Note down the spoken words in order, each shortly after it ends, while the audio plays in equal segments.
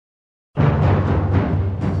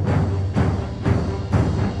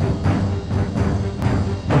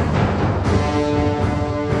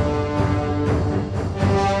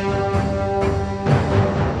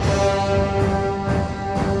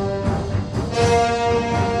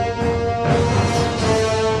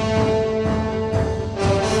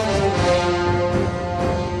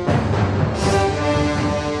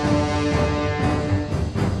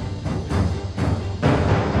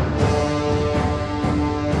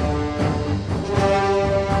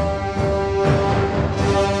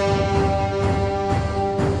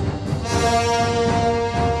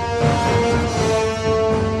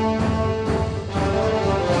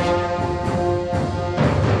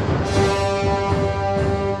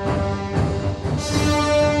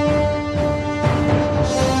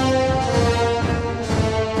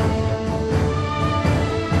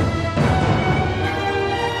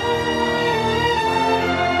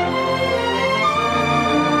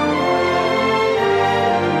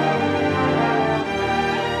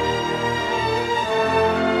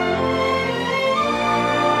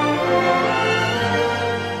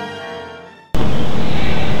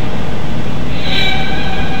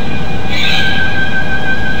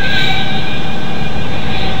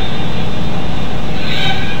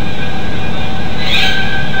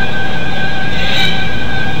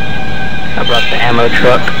ammo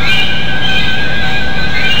truck.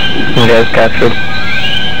 You guys captured.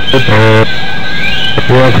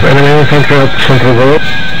 We have enemy infantry at Central Village.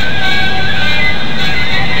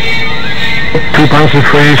 2 Panzer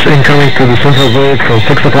IIIs incoming to the Central Village from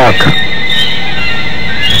 6 o'clock.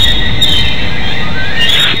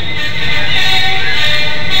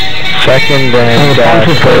 Second and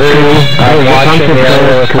third, I'm watching the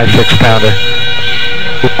area with my 6-pounder.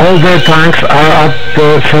 All their tanks are at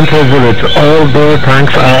the Central Village. All their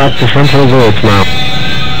tanks are at the Central Village now.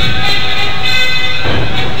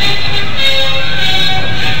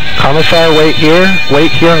 Commissar, wait here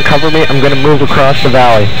and cover me. I'm gonna move across the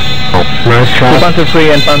valley. Oh, nice shot. Panzer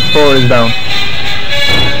 3 and Panzer 4 is down.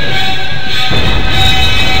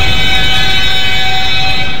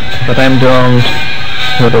 But I'm domed,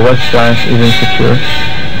 so the west flank is insecure.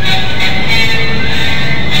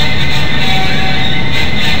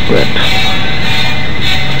 Correct.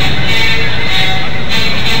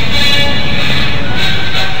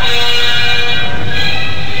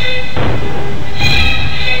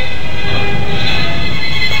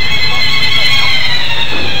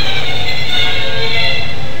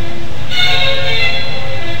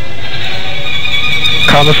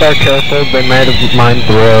 Commissar, careful, they might have mined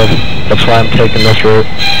the road. That's why I'm taking this route.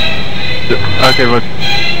 Okay, well,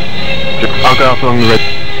 I'll go up along the road,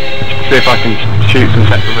 see if I can shoot some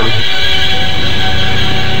separate military.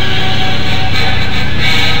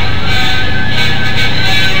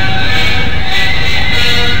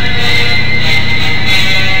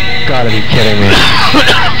 Gotta be kidding me.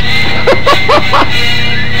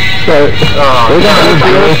 So, where's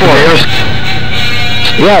the Air Force?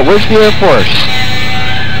 Yeah, where's the Air Force?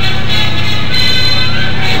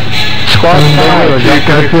 Squad 5. You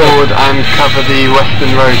go forward and cover the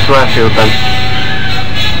western road to airfield then.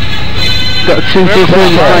 Got 2 people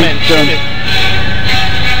in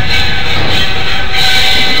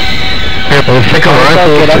Take a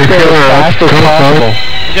rifle if you're fast as possible.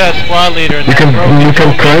 You got a squad leader in You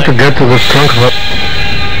can try to get to the trunk road.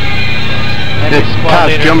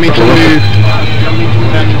 Taz, do you want me to move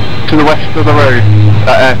to the west of the road,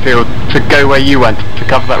 that airfield, to go where you went, to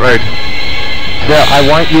cover that road? Yeah, I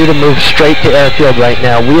want you to move straight to airfield right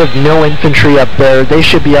now. We have no infantry up there. They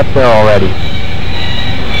should be up there already.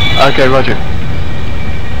 Okay, roger.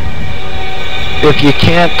 If you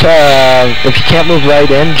can't move right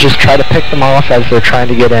in, just try to pick them off as they're trying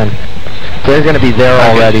to get in. They're going to be there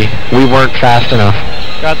already. We weren't fast enough.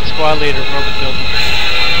 Got the squad leader, broken building.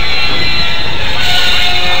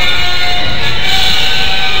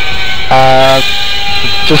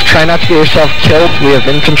 Just try not to get yourself killed. We have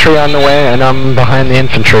infantry on the way, and I'm behind the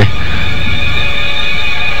infantry.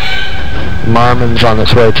 Marmon's on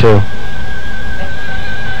its way too.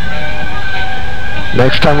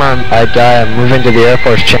 Next time I die, I'm moving to the Air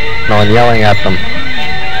Force channel and yelling at them.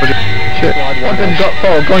 Shit.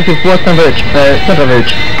 Going to Western Village, Central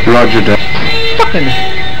Village. Roger that. Fucking...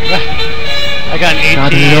 I got an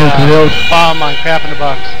AT bomb on crap in the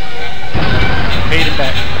box. Paid him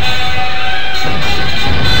back.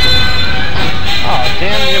 Oh,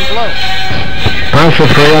 damn, you didn't blow. Panzer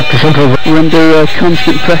III up to Central Village. We're under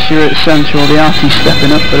constant pressure at Central. The RT's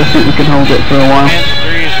stepping up, but I think we can hold it for a while. Panzer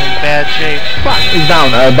 3 is in bad shape. Fuck, he's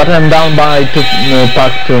down, but I'm down by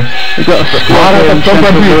Park 2. We've got a squad Mara in from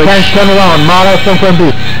Central B, Village. tanks turn around. Mara from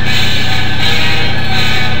B.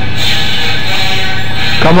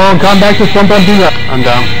 Come on, come back to Central B. I'm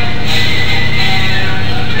down.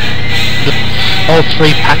 All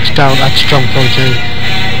 3 packs down at strong point 2.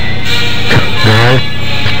 Alright,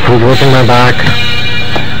 who's watching my back?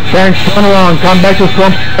 Thanks, turn around, come back to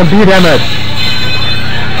Swamp and beat Emmett.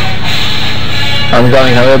 I'm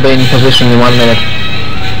going, I will be in position in 1 minute.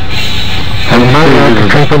 And Mara to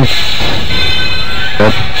Strong.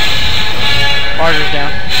 Martyr's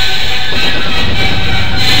down.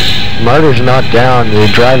 Martyr's not down, the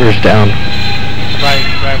driver's down. Right.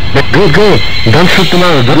 Good. Don't shoot the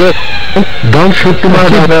Mara. Don't shoot the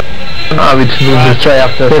Mara. I would move straight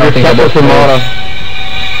after something about the Mara.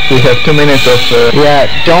 We have 2 minutes of...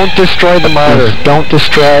 Yeah, don't destroy the Martyr. Don't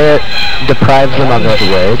destroy it. Deprive them on the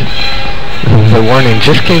road. The warning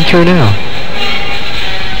just came through now.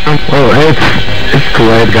 Oh, it's too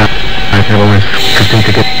late, guys. I can always continue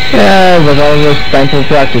to get... Yeah, it was always painful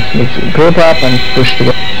practice. Let's group up and push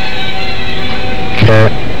together.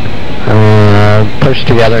 Okay. Push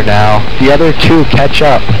together now. The other 2 catch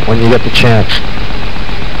up when you get the chance.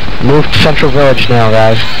 Move to Central Village now,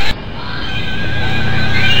 guys.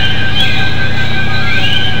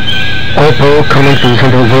 Oppo coming to the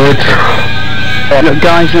Central Village. Look,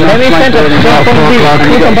 guys, in our flank building,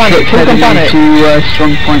 2 components to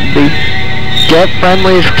strong point B. Get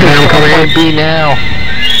friendlies to point B now.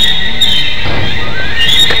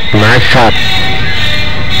 Nice shot.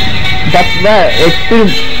 That's there. It's still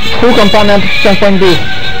 2 components from point B.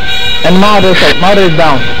 And Mauder is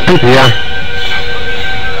down. Yeah.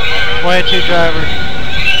 22 driver.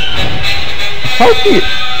 How do you...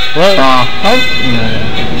 What? how...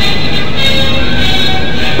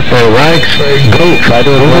 Right, go. Try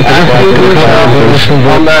to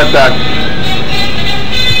On that,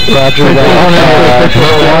 Roger that.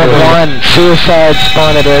 Squad 1. Suicide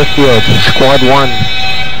spawn at airfield. Squad 1.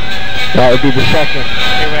 That would be the second.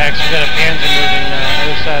 Hey Rex, we got a Panzer moving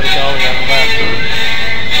other side of the gully on the left.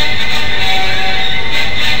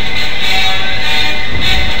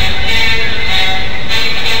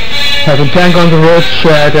 Have a tank on the road,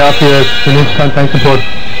 at the airfield. We need some tank support.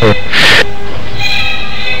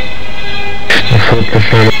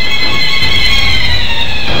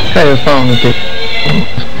 Okay, it's fine with it.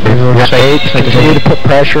 Continue to put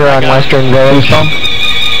pressure on Western Village.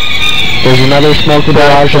 There's another smoke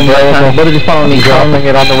barrage available. What is following me? Dropping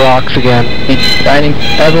it on the rocks again.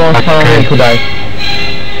 Everyone's following me, Kudai.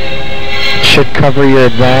 Should cover your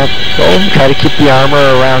advance. Try to keep the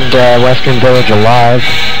armor around Western Village alive.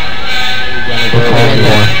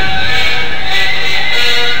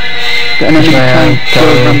 The enemy tank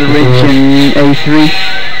goes on the ridge in A3.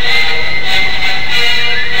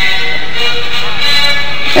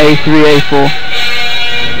 A3, A4.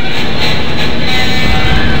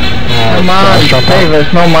 Come on, hey,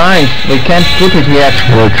 there's no mines. We can't shoot it yet.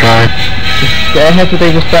 We'll try. I have to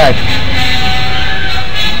take this back.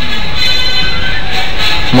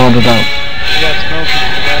 Mauder down. You got smoke to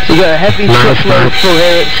the west. We got a heavy truckload for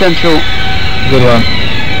Central. Good one.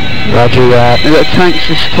 Roger that. We got tanks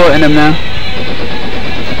just supporting them now.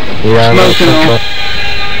 Yeah, Smoking Central.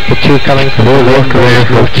 The 2 coming from the left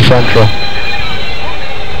move to Central.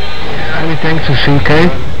 Any tanks to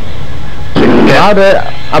CK? Mauder,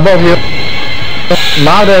 above you.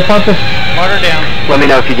 Mauder, Pontus. Martyr down. let me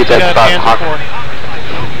know if you get We that got a spot, Panzer Hawk. 4.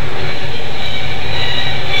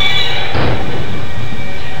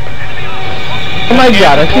 Oh my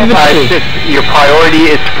god, I see the tree. Your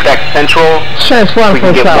priority is to protect Central. Chance one We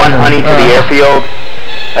for can get one honey to the airfield.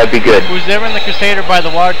 That'd be good. Who's there in the Crusader by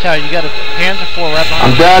the water tower? You got a Panzer 4 right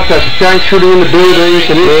behind you. dead. There's a tank shooting in the buildings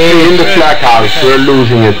and it's in the flag house. We're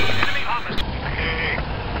losing it.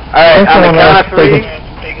 Alright, on the count of 3.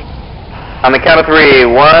 On the count of 3.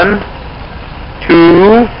 1,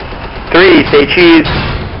 2, 3. Say cheese.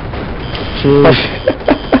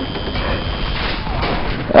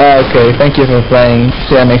 Okay, thank you for playing.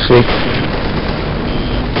 See you next week.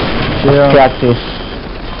 Practice.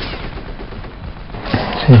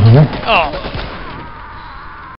 Oh.